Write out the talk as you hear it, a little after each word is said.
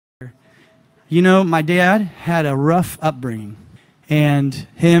You know, my dad had a rough upbringing, and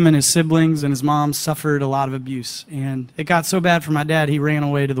him and his siblings and his mom suffered a lot of abuse. And it got so bad for my dad, he ran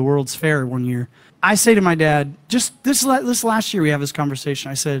away to the World's Fair one year. I say to my dad, just this last year we have this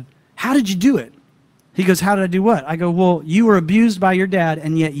conversation. I said, how did you do it? He goes, how did I do what? I go, well, you were abused by your dad,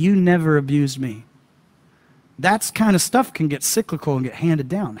 and yet you never abused me. That's kind of stuff can get cyclical and get handed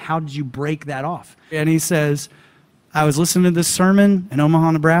down. How did you break that off? And he says, I was listening to this sermon in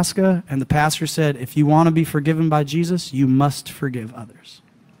Omaha, Nebraska, and the pastor said, if you want to be forgiven by Jesus, you must forgive others.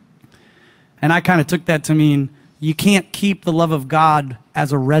 And I kind of took that to mean you can't keep the love of God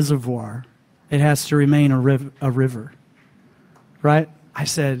as a reservoir. It has to remain a river, right? I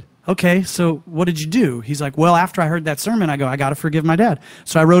said, okay, so what did you do? He's like, well, after I heard that sermon, I go, I got to forgive my dad.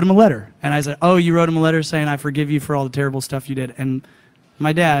 So I wrote him a letter. And I said, oh, you wrote him a letter saying I forgive you for all the terrible stuff you did. And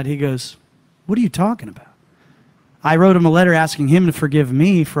my dad, he goes, what are you talking about? I wrote him a letter asking him to forgive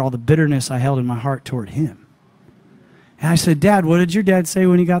me for all the bitterness I held in my heart toward him. And I said, Dad, what did your dad say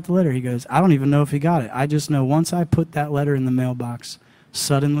when he got the letter? He goes, I don't even know if he got it. I just know once I put that letter in the mailbox,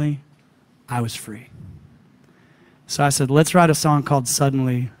 suddenly I was free. So I said, let's write a song called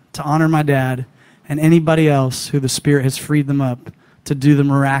Suddenly to honor my dad and anybody else who the Spirit has freed them up to do the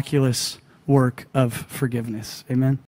miraculous work of forgiveness. Amen.